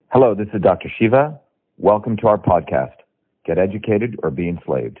Hello, this is Dr. Shiva. Welcome to our podcast, Get Educated or Be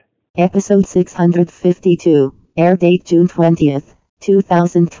Enslaved. Episode 652, air date June 20th,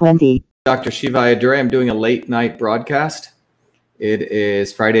 2020. Dr. Shiva Ayyadurai. I'm doing a late night broadcast. It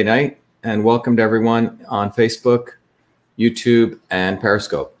is Friday night, and welcome to everyone on Facebook, YouTube, and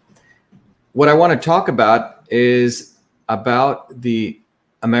Periscope. What I want to talk about is about the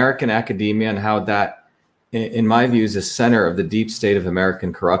American academia and how that, in my view, is the center of the deep state of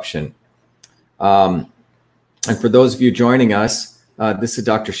American corruption. And for those of you joining us, this is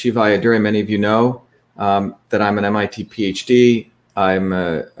Dr. Shiva Ayyadurai. Many of you know that I'm an MIT PhD. I'm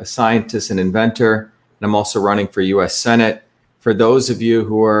a scientist and inventor, and I'm also running for U.S. Senate. For those of you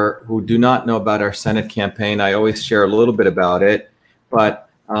who do not know about our Senate campaign, I always share a little bit about it. But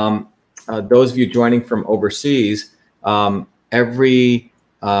those of you joining from overseas, every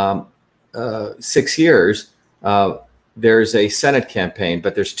 6 years, there's a Senate campaign,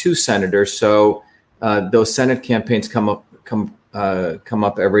 but there's two senators. So those Senate campaigns come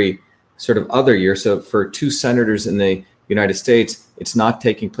up every sort of other year. So for two senators in the United States, it's not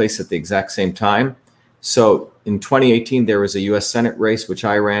taking place at the exact same time. So in 2018, there was a U.S. Senate race, which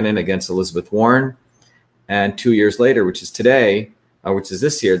I ran in against Elizabeth Warren. And 2 years later, which is today, which is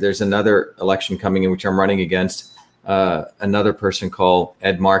this year, there's another election coming in, which I'm running against another person called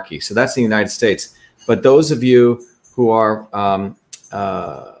Ed Markey. So that's the United States. But those of you who are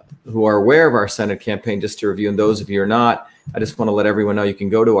aware of our Senate campaign, just to review, and those of you who are not, I just want to let everyone know you can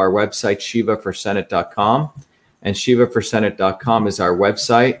go to our website, shivaforsenate.com. And shivaforsenate.com is our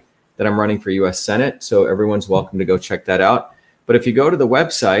website that I'm running for U.S. Senate. So everyone's welcome to go check that out. But if you go to the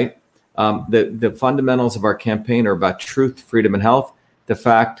website, the fundamentals of our campaign are about truth, freedom, and health. The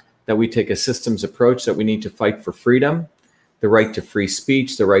fact that we take a systems approach, that we need to fight for freedom, the right to free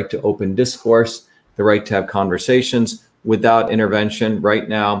speech, the right to open discourse, the right to have conversations without intervention. Right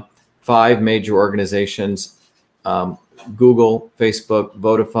now, 5 major organizations, Google, Facebook,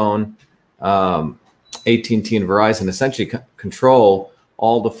 Vodafone, AT&T, and Verizon, essentially control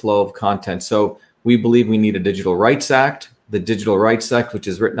all the flow of content. So we believe we need a Digital Rights Act, the Digital Rights Act, which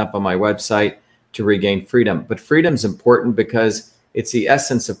is written up on my website, to regain freedom. But freedom is important because it's the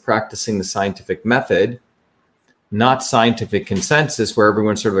essence of practicing the scientific method, not scientific consensus, where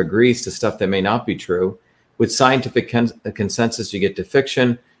everyone sort of agrees to stuff that may not be true. With scientific consensus, you get to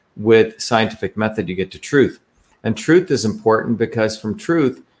fiction. With scientific method, you get to truth. And truth is important because from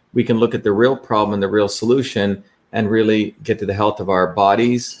truth, we can look at the real problem and the real solution and really get to the health of our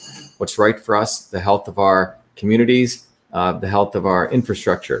bodies, what's right for us, the health of our communities, the health of our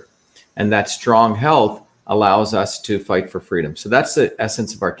infrastructure. And that strong health allows us to fight for freedom. So that's the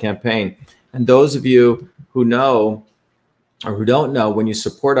essence of our campaign. And those of you who know or who don't know, when you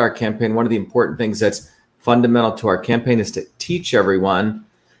support our campaign, one of the important things that's fundamental to our campaign is to teach everyone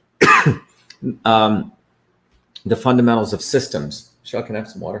the fundamentals of systems. Michelle, can I have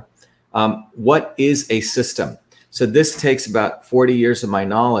some water? What is a system? So this takes about 40 years of my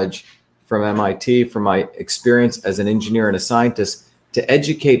knowledge from MIT, from my experience as an engineer and a scientist, to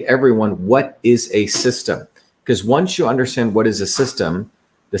educate everyone what is a system. Because once you understand what is a system,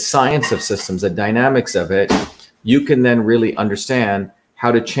 the science of systems, the dynamics of it, you can then really understand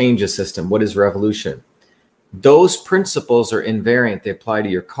how to change a system. What is revolution? Those principles are invariant. They apply to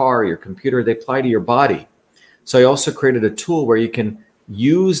your car, your computer, they apply to your body. So I also created a tool where you can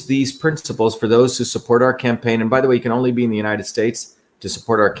use these principles for those who support our campaign. And by the way, you can only be in the United States to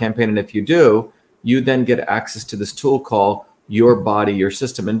support our campaign. And if you do, you then get access to this tool called Your Body, Your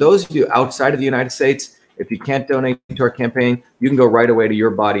System. And those of you outside of the United States, if you can't donate to our campaign, you can go right away to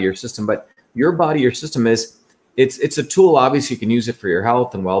Your Body, Your System. But Your Body, Your System it's a tool. Obviously, you can use it for your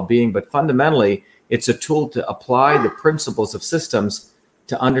health and well-being, but fundamentally, it's a tool to apply the principles of systems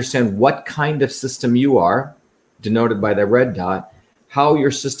to understand what kind of system you are, denoted by the red dot, how your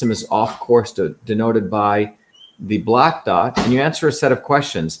system is off course, denoted by the black dot, and you answer a set of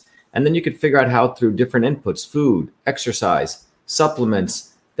questions. And then you can figure out how through different inputs, food, exercise, supplements,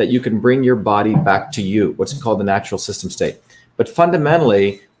 that you can bring your body back to you, what's called the natural system state. But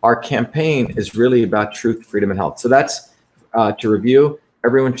fundamentally, our campaign is really about truth, freedom, and health. So that's to review.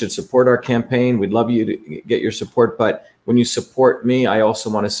 Everyone should support our campaign. We'd love you to get your support. But when you support me, I also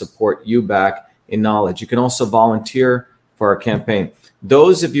want to support you back in knowledge. You can also volunteer for our campaign.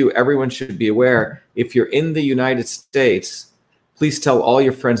 Those of you, everyone should be aware, if you're in the United States, please tell all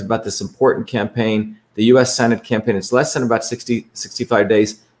your friends about this important campaign, the U.S. Senate campaign. It's less than about 65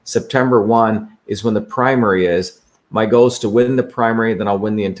 days. September 1 is when the primary is. My goal is to win the primary, then I'll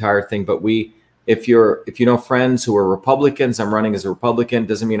win the entire thing. But if you know friends who are Republicans, I'm running as a Republican.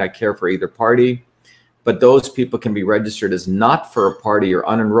 Doesn't mean I care for either party. but those people can be registered as not for a party or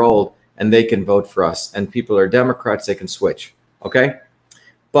unenrolled, and they can vote for us. And people are Democrats, they can switch. Okay.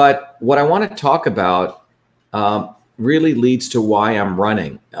 But what I want to talk about really leads to why I'm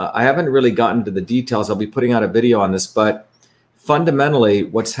running. I haven't really gotten to the details. I'll be putting out a video on this, but fundamentally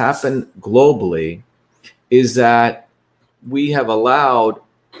what's happened globally is that we have allowed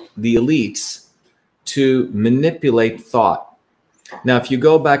the elites to manipulate thought. Now, if you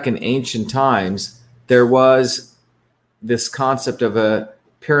go back in ancient times, there was this concept of a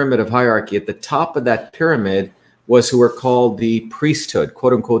pyramid of hierarchy. At the top of that pyramid was who were called the priesthood,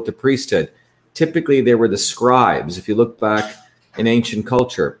 quote unquote, the priesthood. Typically, they were the scribes. If you look back in ancient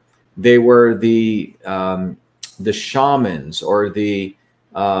culture, they were the shamans or the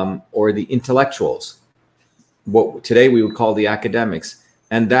intellectuals. What today we would call the academics.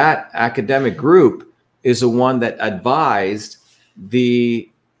 And that academic group is the one that advised the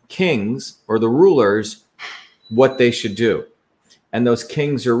kings or the rulers what they should do. And those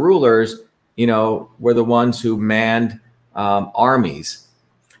kings or rulers, were the ones who manned armies.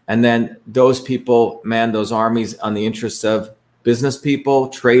 And then those people manned those armies on the interests of business people,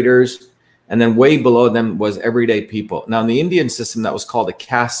 traders, and then way below them was everyday people. Now, in the Indian system, that was called a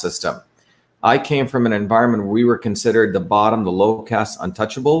caste system. I came from an environment where we were considered the bottom, the low caste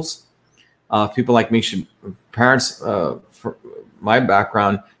untouchables. People like me parents, for my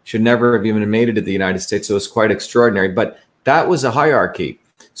background, should never have even made it to the United States. So it was quite extraordinary. But that was a hierarchy.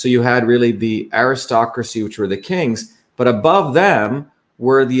 So you had really the aristocracy, which were the kings, but above them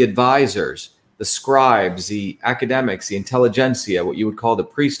were the advisors, the scribes, the academics, the intelligentsia, what you would call the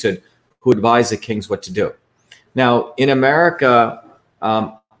priesthood, who advised the kings what to do. Now, in America,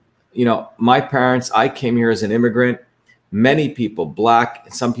 my parents, I came here as an immigrant. Many people,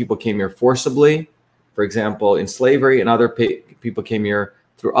 Black, some people came here forcibly, for example, in slavery, and other people came here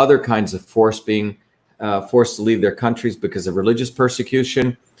through other kinds of force, being forced to leave their countries because of religious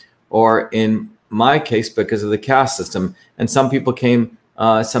persecution, or in my case, because of the caste system. And some people came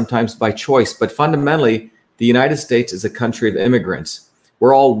sometimes by choice. But fundamentally, the United States is a country of immigrants.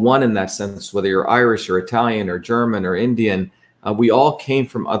 We're all one in that sense, whether you're Irish or Italian or German or Indian. We all came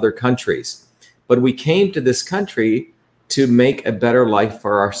from other countries. But we came to this country to make a better life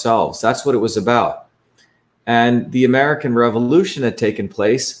for ourselves. That's what it was about. And the American Revolution had taken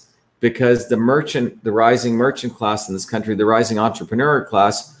place because the rising merchant class in this country, the rising entrepreneur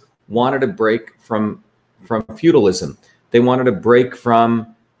class, wanted to break from feudalism. They wanted to break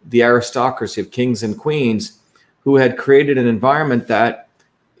from the aristocracy of kings and queens who had created an environment that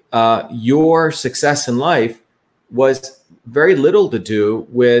your success in life was very little to do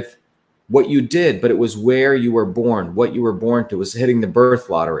with what you did, but it was where you were born, what you were born to. It was hitting the birth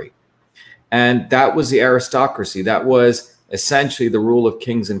lottery. And that was the aristocracy. That was essentially the rule of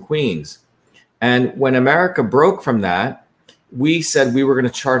kings and queens. And when America broke from that, we said we were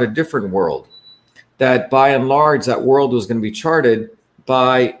going to chart a different world, that by and large, that world was going to be charted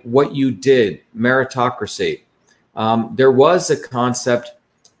by what you did, meritocracy. There was a concept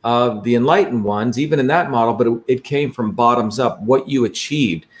of the enlightened ones, even in that model, but it came from bottoms up, what you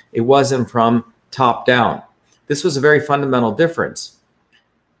achieved. It wasn't from top down. This was a very fundamental difference.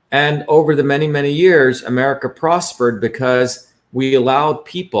 And over the many, many years, America prospered because we allowed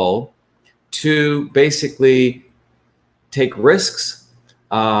people to basically take risks.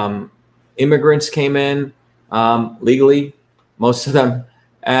 Immigrants came in legally, most of them.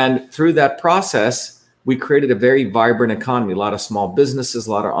 And through that process, we created a very vibrant economy, a lot of small businesses,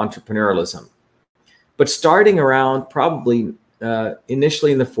 a lot of entrepreneurialism. But starting around probably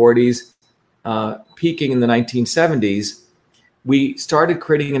initially in the 40s, peaking in the 1970s, we started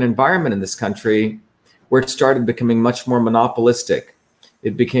creating an environment in this country where it started becoming much more monopolistic.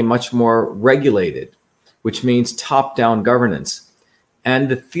 It became much more regulated, which means top-down governance. And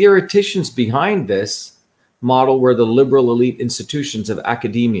the theoreticians behind this model were the liberal elite institutions of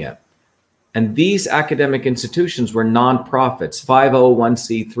academia. And these academic institutions were nonprofits,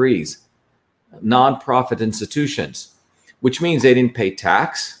 501c3s, nonprofit institutions, which means they didn't pay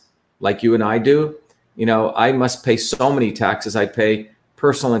tax like you and I do. I must pay so many taxes. I pay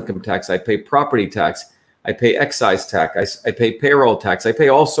personal income tax. I pay property tax. I pay excise tax. I pay payroll tax. I pay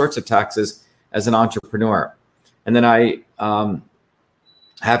all sorts of taxes as an entrepreneur. And then I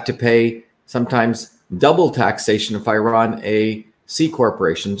have to pay sometimes double taxation if I run a C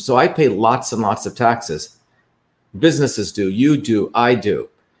corporation. So I pay lots and lots of taxes. Businesses do, you do, I do.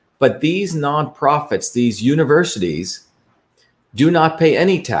 But these nonprofits, these universities, do not pay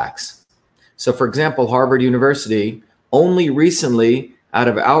any tax. So for example, Harvard University, only recently, out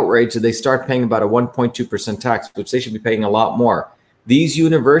of outrage, did they start paying about a 1.2% tax, which they should be paying a lot more. These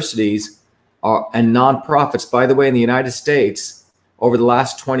universities and nonprofits. By the way, in the United States, over the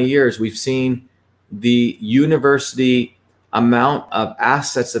last 20 years, we've seen the university amount of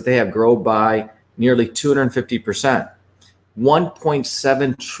assets that they have grow by nearly 250%.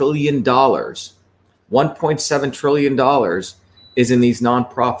 $1.7 trillion. $1.7 trillion is in these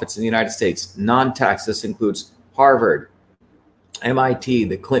nonprofits in the United States. Non-tax, this includes Harvard, MIT,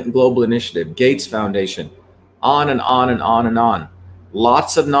 the Clinton Global Initiative, Gates Foundation, on and on and on and on.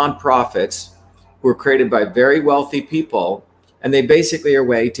 Lots of nonprofits who are created by very wealthy people, and they basically are a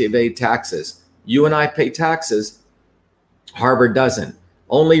way to evade taxes. You and I pay taxes. Harvard doesn't.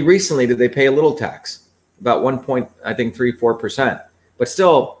 Only recently did they pay a little tax, about 1.3-4%. But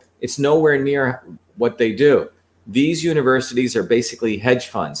still, it's nowhere near what they do. These universities are basically hedge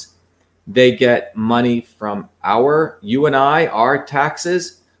funds. They get money from you and I, our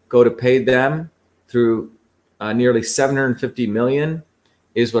taxes go to pay them through nearly 750 million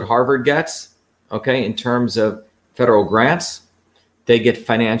is what Harvard gets, okay, in terms of federal grants. They get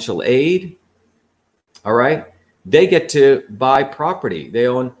financial aid, all right? They get to buy property. They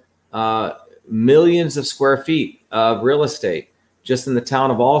own millions of square feet of real estate just in the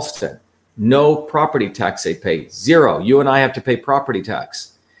town of Alston. No property tax they pay, zero. You and I have to pay property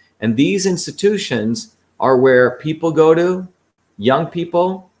tax. And these institutions are where people go to, young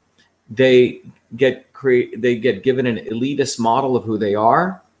people. They get given an elitist model of who they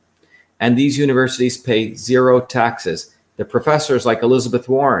are, and these universities pay zero taxes. The professors like Elizabeth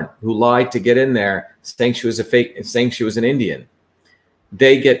Warren, who lied to get in there, saying she was an Indian,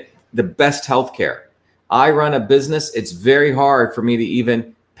 they get the best health care. I run a business. It's very hard for me to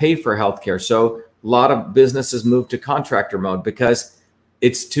even pay for healthcare. So a lot of businesses move to contractor mode because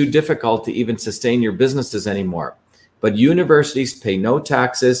it's too difficult to even sustain your businesses anymore. But universities pay no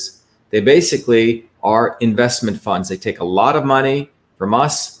taxes. They basically are investment funds. They take a lot of money from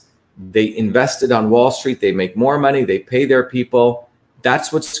us. They invest it on Wall Street. They make more money. They pay their people.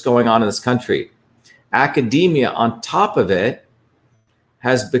 That's what's going on in this country. Academia, on top of it,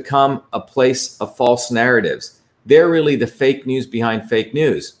 has become a place of false narratives. They're really the fake news behind fake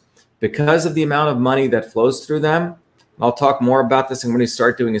news. Because of the amount of money that flows through them, I'll talk more about this. I'm going to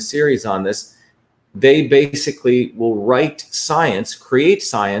start doing a series on this. They basically will write science, create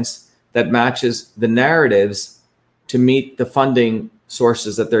science that matches the narratives to meet the funding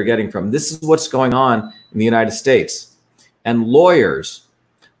sources that they're getting from. This is what's going on in the United States. And lawyers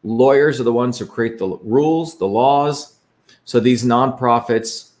are the ones who create the rules, the laws. So these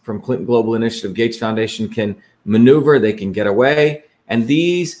nonprofits from Clinton Global Initiative, Gates Foundation can maneuver, they can get away. And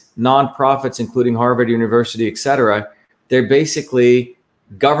these nonprofits, including Harvard University, et cetera, they're basically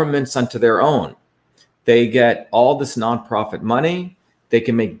governments unto their own. They get all this nonprofit money. They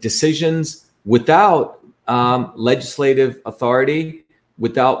can make decisions without legislative authority,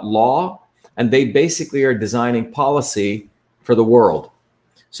 without law, and they basically are designing policy for the world.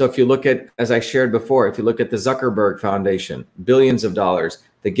 So if you look at, as I shared before, if you look at the Zuckerberg Foundation, billions of dollars,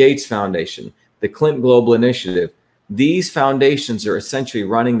 the Gates Foundation, the Clinton Global Initiative, these foundations are essentially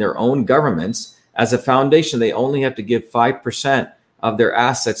running their own governments. As a foundation, they only have to give 5% of their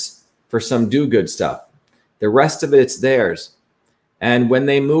assets for some do-good stuff. The rest of it's theirs. And when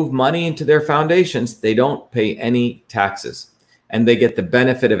they move money into their foundations, they don't pay any taxes. And they get the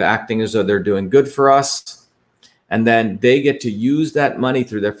benefit of acting as though they're doing good for us. And then they get to use that money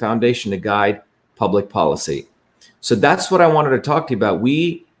through their foundation to guide public policy. So that's what I wanted to talk to you about.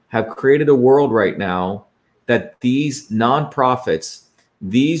 We have created a world right now that these nonprofits,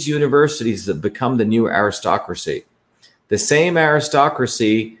 these universities have become the new aristocracy. The same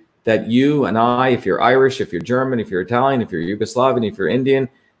aristocracy that you and I, if you're Irish, if you're German, if you're Italian, if you're Yugoslavian, if you're Indian,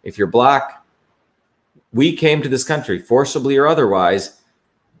 if you're Black, we came to this country, forcibly or otherwise,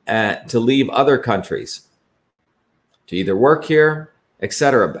 to leave other countries, to either work here,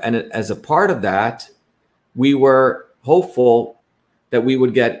 etc. And as a part of that, we were hopeful that we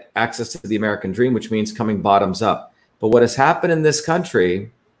would get access to the American dream, which means coming bottoms up. But what has happened in this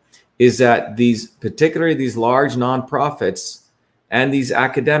country is that particularly these large nonprofits and these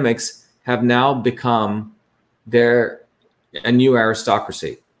academics have now become a new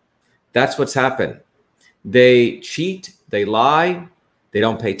aristocracy. That's what's happened. They cheat, they lie, they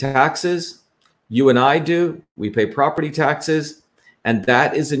don't pay taxes. You and I do. We pay property taxes. And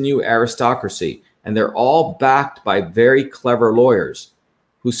that is a new aristocracy. And they're all backed by very clever lawyers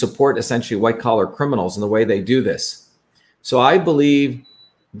who support essentially white-collar criminals in the way they do this. So I believe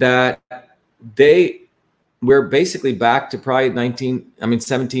that we're basically back to probably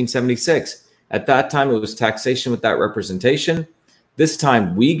 1776. At that time, it was taxation without representation. This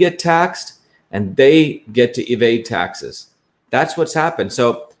time, we get taxed and they get to evade taxes. That's what's happened.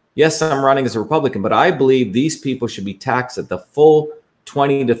 So Yes, I'm running as a Republican, but I believe these people should be taxed at the full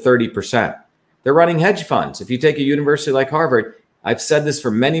 20 to 30%. They're running hedge funds. If you take a university like Harvard, I've said this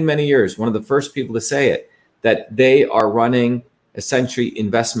for many, many years, one of the first people to say it, that they are running essentially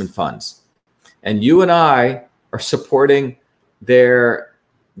investment funds. And you and I are supporting their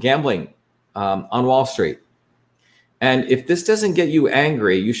gambling on Wall Street. And if this doesn't get you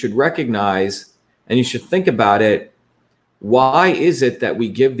angry, you should recognize and you should think about it. Why is it that we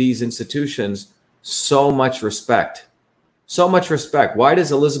give these institutions so much respect? So much respect. Why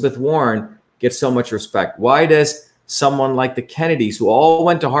does Elizabeth Warren get so much respect? Why does someone like the Kennedys, who all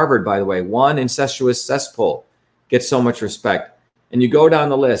went to Harvard, by the way, one incestuous cesspool, get so much respect? And you go down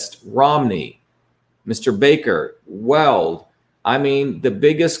the list, Romney, Mr. Baker, Weld, I mean, the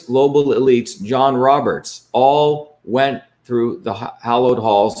biggest global elites, John Roberts, all went through the hallowed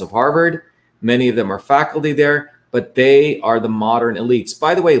halls of Harvard. Many of them are faculty there, but they are the modern elites.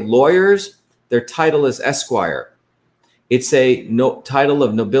 By the way, lawyers, their title is Esquire. It's a title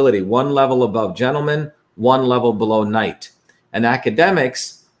of nobility, one level above gentleman, one level below knight. And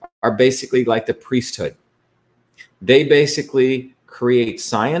academics are basically like the priesthood. They basically create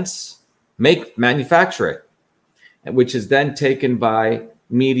science, manufacture it, which is then taken by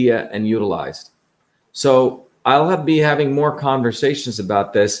media and utilized. So I'll be having more conversations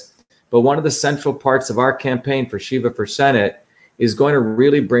about this, but one of the central parts of our campaign for Shiva for Senate is going to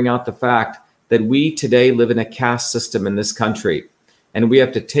really bring out the fact that we today live in a caste system in this country, and we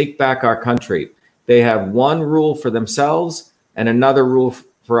have to take back our country. They have one rule for themselves and another rule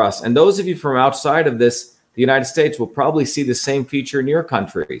for us. And those of you from outside of this, the United States, will probably see the same feature in your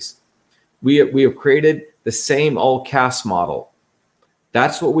countries. We have created the same old caste model.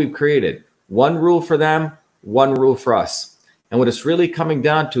 That's what we've created. One rule for them, one rule for us. And what it's really coming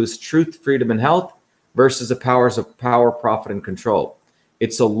down to is truth, freedom, and health versus the powers of power, profit, and control.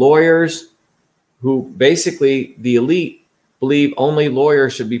 It's the lawyers who basically, the elite, believe only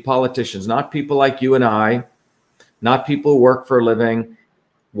lawyers should be politicians, not people like you and I, not people who work for a living.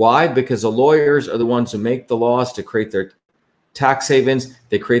 Why? Because the lawyers are the ones who make the laws to create their tax havens.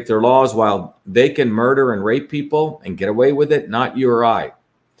 They create their laws while they can murder and rape people and get away with it, not you or I.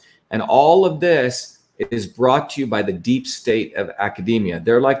 And all of this is brought to you by the deep state of academia.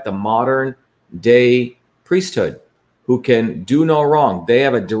 They're like the modern day priesthood who can do no wrong. They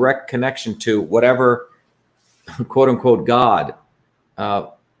have a direct connection to whatever, quote unquote, God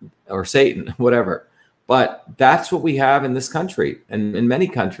or Satan, whatever. But that's what we have in this country and in many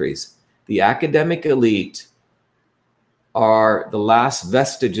countries. The academic elite are the last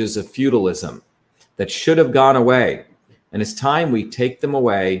vestiges of feudalism that should have gone away. And it's time we take them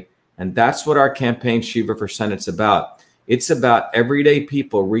away. And that's what our campaign, Shiva for Senate's about. It's about everyday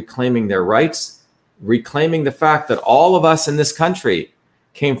people reclaiming their rights, reclaiming the fact that all of us in this country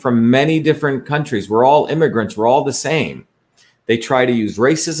came from many different countries. We're all immigrants. We're all the same. They try to use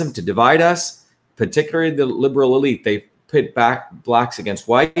racism to divide us, particularly the liberal elite. They pit back blacks against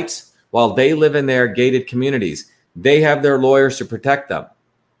whites while they live in their gated communities. They have their lawyers to protect them.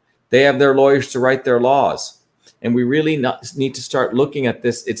 They have their lawyers to write their laws. And we really need to start looking at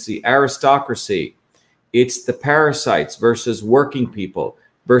this. It's the aristocracy. It's the parasites versus working people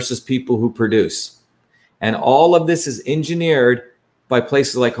versus people who produce. And all of this is engineered by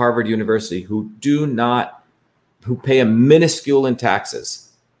places like Harvard University who pay a minuscule in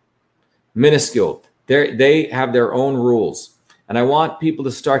taxes. Minuscule. They have their own rules. And I want people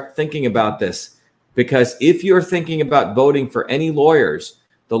to start thinking about this, because if you're thinking about voting for any lawyers,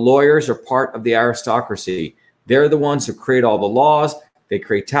 the lawyers are part of the aristocracy. They're the ones who create all the laws. They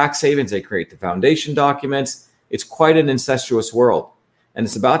create tax havens. They create the foundation documents. It's quite an incestuous world. And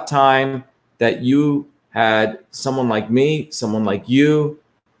it's about time that you had someone like me, someone like you,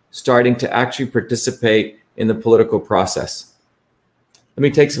 starting to actually participate in the political process. Let me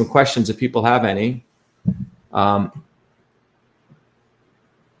take some questions if people have any.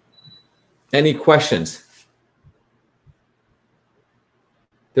 Any questions?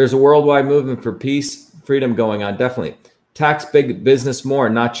 There's a worldwide movement for peace, freedom going on, definitely. Tax big business more,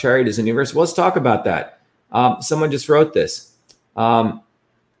 not charities and universities. Well, let's talk about that. Someone just wrote this.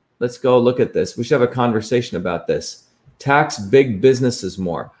 Let's go look at this. We should have a conversation about this. Tax big businesses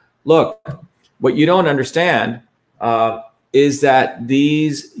more. Look, what you don't understand is that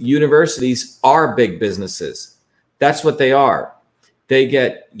these universities are big businesses. That's what they are. They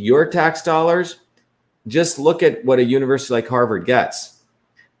get your tax dollars. Just look at what a university like Harvard gets.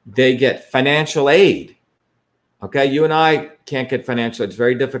 They get financial aid. Okay, you and I can't get financial aid. It's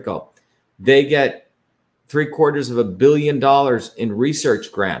very difficult. They get $750 million in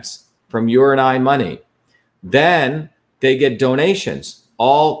research grants from your and I money. Then they get donations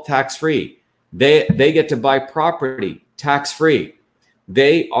all tax-free. They get to buy property tax-free.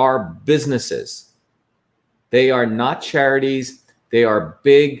 They are businesses. They are not charities. They are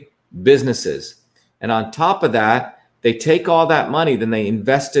big businesses. And on top of that, they take all that money, then they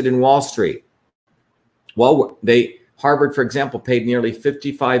invest it in Wall Street. Well, Harvard, for example, paid nearly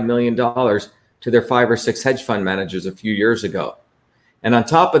 $55 million to their 5 or 6 hedge fund managers a few years ago. And on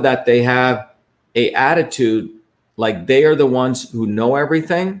top of that, they have an attitude like they are the ones who know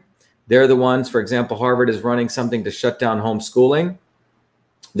everything. They're the ones, for example, Harvard is running something to shut down homeschooling.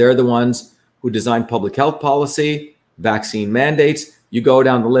 They're the ones who design public health policy, vaccine mandates. You go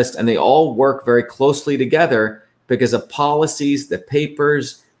down the list, and they all work very closely together because the policies, the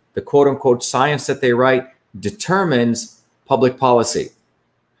papers, the quote unquote science that they write determines public policy.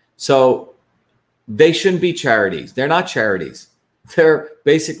 So they shouldn't be charities. They're not charities. They're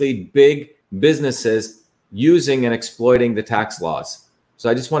basically big businesses using and exploiting the tax laws. So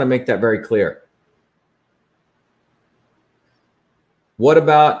I just want to make that very clear. What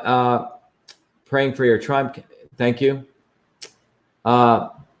about praying for your tribe? Thank you.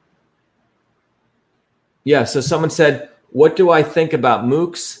 Yeah, so someone said, what do I think about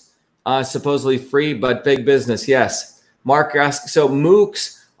MOOCs? Supposedly free, but big business. Yes. Mark asked, so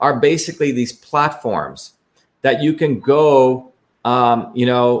MOOCs are basically these platforms that you can go,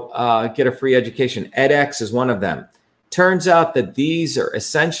 get a free education. edX is one of them. Turns out that these are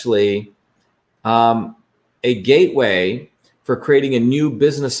essentially a gateway for creating a new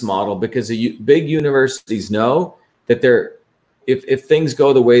business model, because the big universities know that if things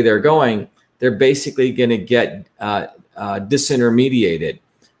go the way they're going, they're basically going to get disintermediated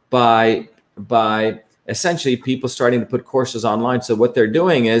by essentially people starting to put courses online. So what they're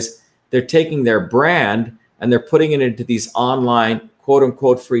doing is they're taking their brand and they're putting it into these online quote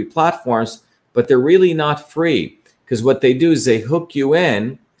unquote free platforms, but they're really not free, because what they do is they hook you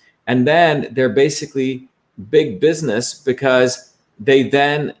in, and then they're basically big business because they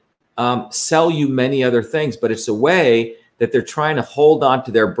then sell you many other things, but it's a way that they're trying to hold on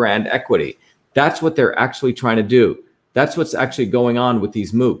to their brand equity. That's what they're actually trying to do. That's what's actually going on with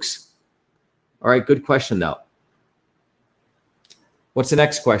these MOOCs. All right, good question though. What's the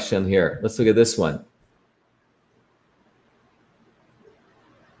next question here? Let's look at this one.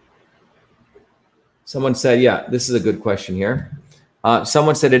 Someone said, yeah, this is a good question here.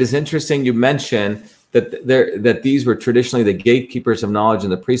 Someone said, it is interesting you mentioned that these were traditionally the gatekeepers of knowledge in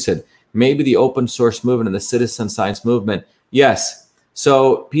the priesthood. Maybe the open source movement and the citizen science movement. Yes.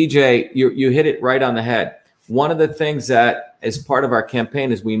 So PJ, you hit it right on the head. One of the things that is part of our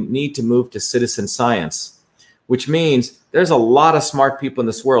campaign is we need to move to citizen science, which means there's a lot of smart people in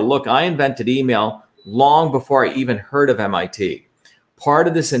this world. Look, I invented email long before I even heard of MIT. Part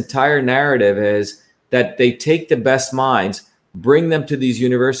of this entire narrative is that they take the best minds, bring them to these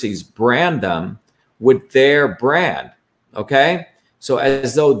universities, brand them with their brand, okay? So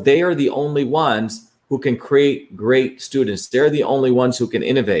as though they are the only ones who can create great students. They're the only ones who can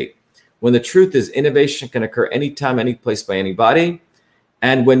innovate. When the truth is, innovation can occur anytime, any place, by anybody.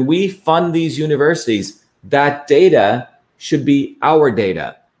 And when we fund these universities, that data should be our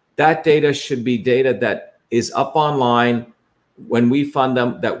data. That data should be data that is up online when we fund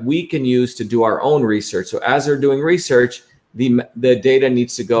them, that we can use to do our own research. So as they're doing research, the data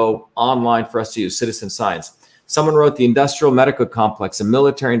needs to go online for us to use citizen science. Someone wrote the industrial medical complex, the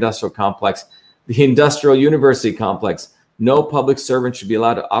military industrial complex, the industrial university complex. No public servant should be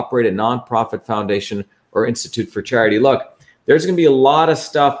allowed to operate a nonprofit foundation or institute for charity. Look, there's going to be a lot of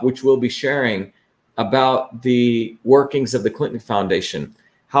stuff which we'll be sharing about the workings of the Clinton Foundation,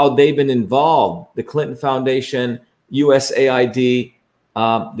 how they've been involved, the Clinton Foundation, USAID,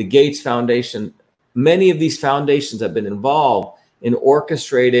 the Gates Foundation. Many of these foundations have been involved in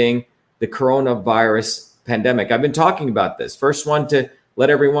orchestrating the coronavirus pandemic. I've been talking about this. First one to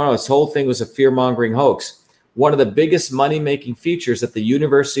let everyone know this whole thing was a fear-mongering hoax. One of the biggest money-making features that the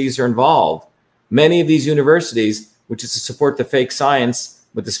universities are involved. Many of these universities, which is to support the fake science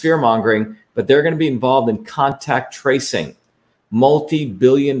with this fear-mongering, but they're going to be involved in contact tracing,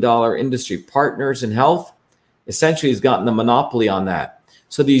 multi-billion-dollar industry. Partners in Health essentially has gotten the monopoly on that.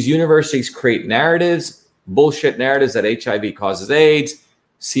 So these universities create narratives, bullshit narratives that HIV causes AIDS,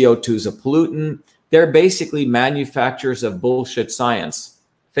 CO2 is a pollutant. They're basically manufacturers of bullshit science,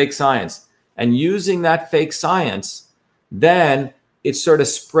 fake science. And using that fake science, then it's sort of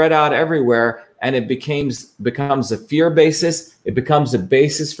spread out everywhere, and it becomes a fear basis. It becomes a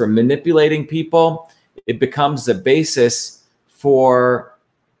basis for manipulating people. It becomes the basis for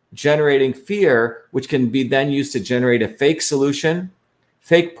generating fear, which can be then used to generate a fake solution,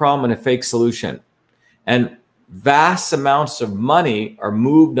 fake problem, and a fake solution. And vast amounts of money are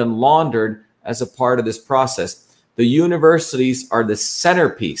moved and laundered as a part of this process. The universities are the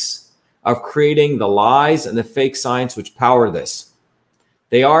centerpiece of creating the lies and the fake science which power this.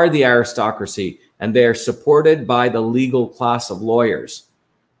 They are the aristocracy, and they are supported by the legal class of lawyers.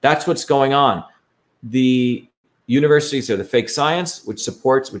 That's what's going on. The universities are the fake science, which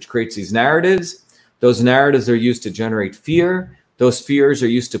creates these narratives. Those narratives are used to generate fear. Those fears are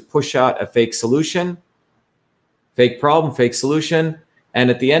used to push out a fake solution, fake problem, fake solution. And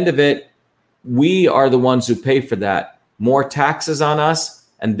at the end of it, we are the ones who pay for that. More taxes on us,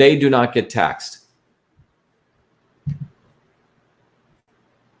 and they do not get taxed.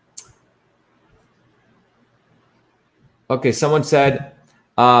 Okay, someone said,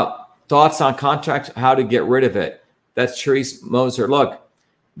 thoughts on contracts, how to get rid of it. That's Therese Moser. Look,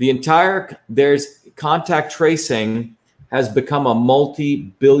 there's contact tracing has become a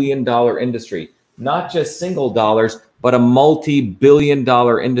multi-billion-dollar industry, not just single dollars, but a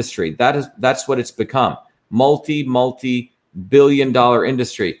multi-billion-dollar industry. That's what it's become, multi-billion-dollar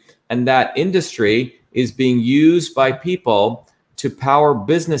industry. And that industry is being used by people to power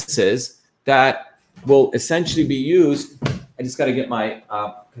businesses that will essentially be used. I just got to get my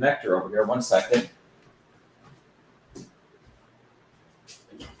connector over here. 1 second.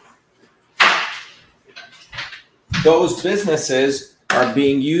 Those businesses are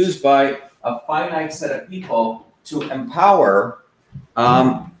being used by a finite set of people to empower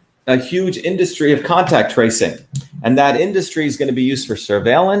a huge industry of contact tracing. And that industry is going to be used for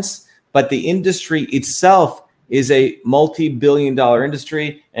surveillance, but the industry itself is a multi-billion-dollar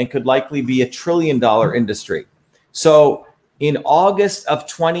industry and could likely be $1 trillion industry. So in August of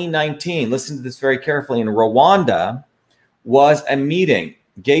 2019, listen to this very carefully, in Rwanda was a meeting.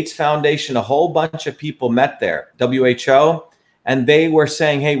 Gates Foundation, a whole bunch of people met there, WHO, and they were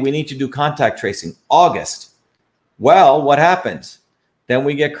saying, hey, we need to do contact tracing. August. Well, what happens? Then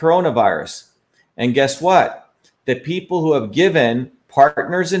we get coronavirus. And guess what? The people who have given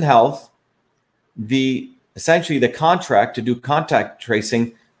Partners in Health essentially the contract to do contact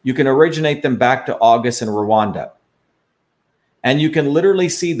tracing, you can originate them back to August in Rwanda. And you can literally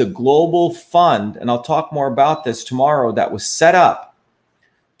see the global fund, and I'll talk more about this tomorrow, that was set up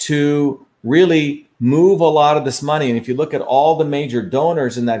to really move a lot of this money. And if you look at all the major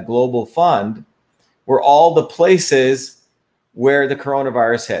donors in that global fund, were all the places where the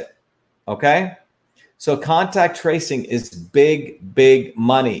coronavirus hit. Okay? So contact tracing is big, big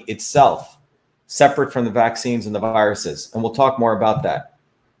money itself, separate from the vaccines and the viruses. And we'll talk more about that.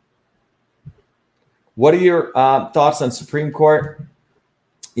 What are your thoughts on Supreme Court?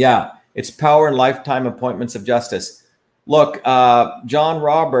 Yeah, it's power and lifetime appointments of justice. Look, John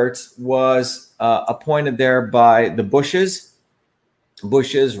Roberts was appointed there by the Bushes,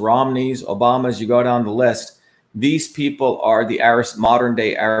 Romneys, Obamas, you go down the list. These people are the modern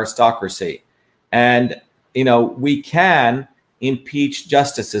day aristocracy. And, we can impeach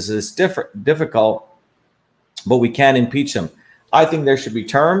justices. It's difficult, but we can impeach them. I think there should be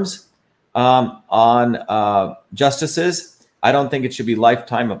terms on justices. I don't think it should be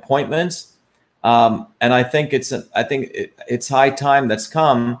lifetime appointments. And I think it's high time that's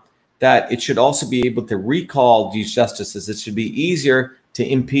come that it should also be able to recall these justices. It should be easier to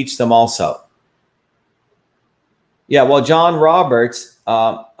impeach them also. Yeah, well, John Roberts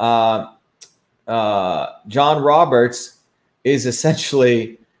is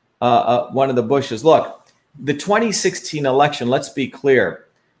essentially one of the Bushes. Look, the 2016 election, let's be clear,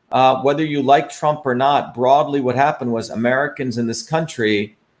 whether you like Trump or not, broadly what happened was Americans in this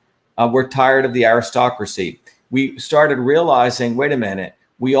country were tired of the aristocracy. We started realizing, wait a minute,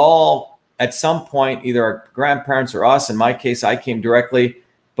 we all, at some point, either our grandparents or us, in my case, I came directly,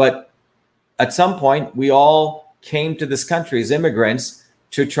 but at some point, we all came to this country as immigrants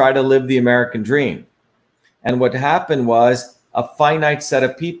to try to live the American dream. And what happened was a finite set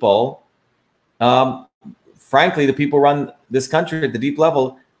of people, frankly, the people who run this country at the deep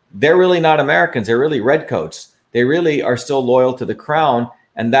level, they're really not Americans. They're really redcoats. They really are still loyal to the crown.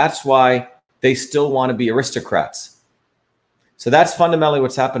 And that's why they still want to be aristocrats. So that's fundamentally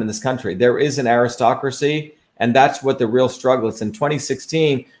what's happened in this country. There is an aristocracy, and that's what the real struggle is. And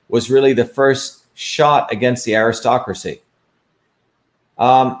 2016 was really the first shot against the aristocracy.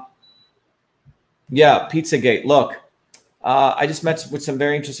 Yeah, Pizzagate. Look, I just met with some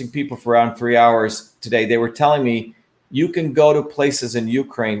very interesting people for around 3 hours today. They were telling me you can go to places in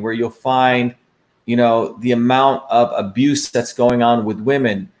Ukraine where you'll find the amount of abuse that's going on with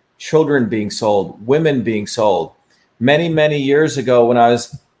women, children being sold, women being sold. Many, many years ago, when I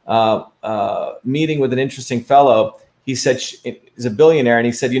was meeting with an interesting fellow, he said, he's a billionaire, and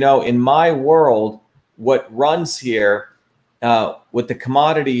he said, in my world, what runs here with the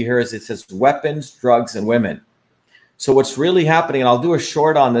commodity here is it says weapons, drugs, and women. So what's really happening, and I'll do a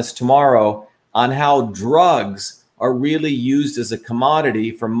short on this tomorrow, on how drugs are really used as a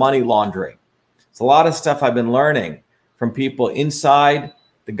commodity for money laundering. It's a lot of stuff I've been learning from people inside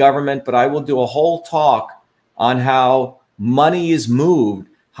the government, but I will do a whole talk on how money is moved,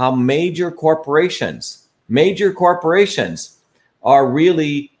 how major corporations are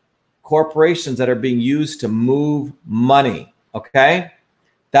really corporations that are being used to move money, okay?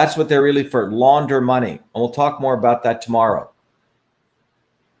 That's what they're really for, launder money. And we'll talk more about that tomorrow.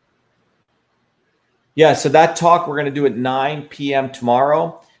 Yeah, so that talk we're going to do at 9 p.m.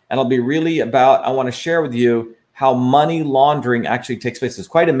 tomorrow. And it'll be really about, I want to share with you how money laundering actually takes place. It's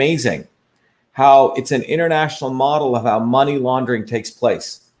quite amazing how it's an international model of how money laundering takes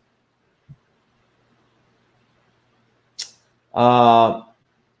place.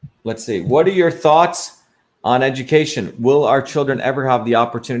 Let's see. What are your thoughts on education? Will our children ever have the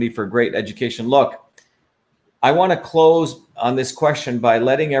opportunity for great education? Look, I want to close on this question by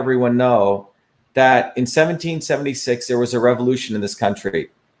letting everyone know that in 1776, there was a revolution in this country.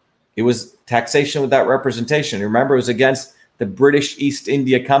 It was taxation without representation. Remember, it was against the British East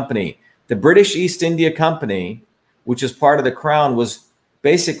India Company. The British East India Company, which is part of the crown, was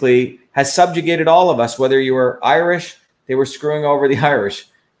basically has subjugated all of us. Whether you were Irish, they were screwing over the Irish.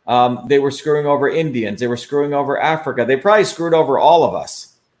 They were screwing over Indians. They were screwing over Africa. They probably screwed over all of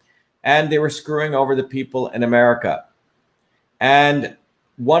us. And they were screwing over the people in America. And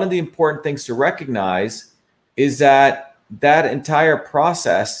one of the important things to recognize is that that entire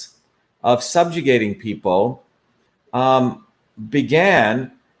process of subjugating people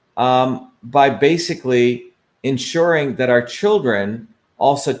began by basically ensuring that our children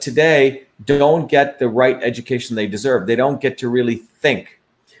also today don't get the right education they deserve. They don't get to really think.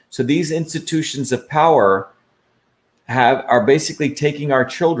 So these institutions of power are basically taking our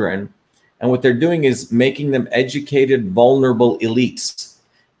children, and what they're doing is making them educated, vulnerable elites.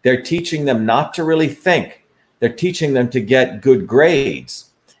 They're teaching them not to really think. They're teaching them to get good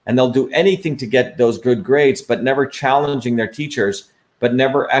grades, and they'll do anything to get those good grades, but never challenging their teachers, but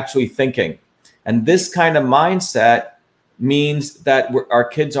never actually thinking. And this kind of mindset means that our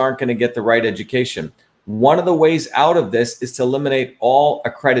kids aren't going to get the right education. One of the ways out of this is to eliminate all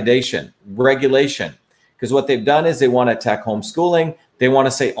accreditation, regulation, because what they've done is they want to attack homeschooling. They want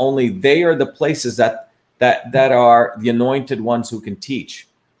to say only they are the places that are the anointed ones who can teach.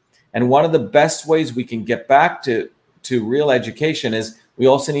 And one of the best ways we can get back to real education is we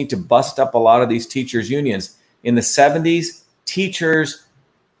also need to bust up a lot of these teachers' unions. In the 70s, teachers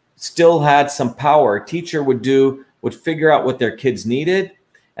still had some power. A teacher would figure out what their kids needed,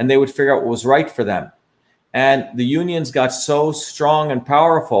 and they would figure out what was right for them. And the unions got so strong and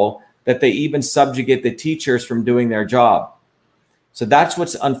powerful that they even subjugate the teachers from doing their job. So that's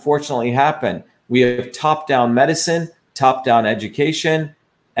what's unfortunately happened. We have top-down medicine, top-down education,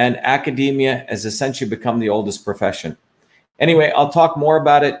 and academia has essentially become the oldest profession. Anyway, I'll talk more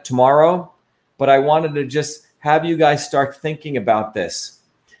about it tomorrow, but I wanted to just have you guys start thinking about this,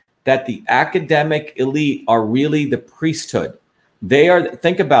 that the academic elite are really the priesthood.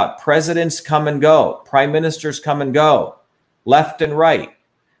 Think about presidents come and go, prime ministers come and go, left and right.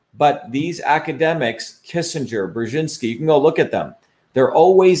 But these academics, Kissinger, Brzezinski, you can go look at them. They're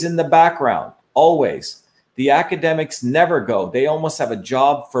always in the background, always. The academics never go. They almost have a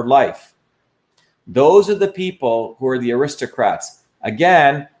job for life. Those are the people who are the aristocrats.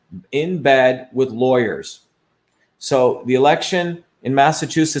 Again, in bed with lawyers. So the election in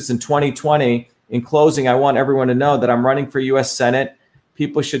Massachusetts in 2020, in closing, I want everyone to know that I'm running for U.S. Senate.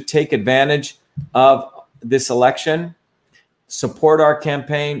 People should take advantage of this election. Support our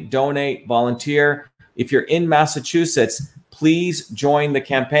campaign, donate, volunteer. If you're in Massachusetts, please join the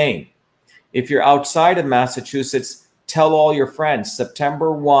campaign. If you're outside of Massachusetts, tell all your friends.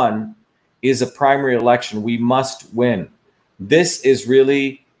 September 1 is a primary election. We must win. This is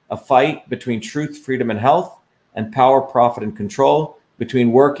really a fight between truth, freedom, and health, and power, profit, and control,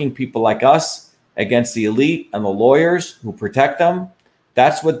 between working people like us against the elite and the lawyers who protect them.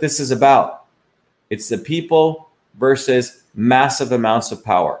 That's what this is about. It's the people versus massive amounts of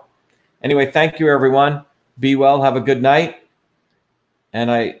power. Anyway, thank you, everyone. Be well. Have a good night. And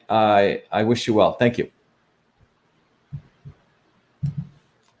I wish you well. Thank you.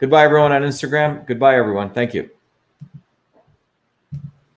 Goodbye, everyone on Instagram. Goodbye, everyone. Thank you.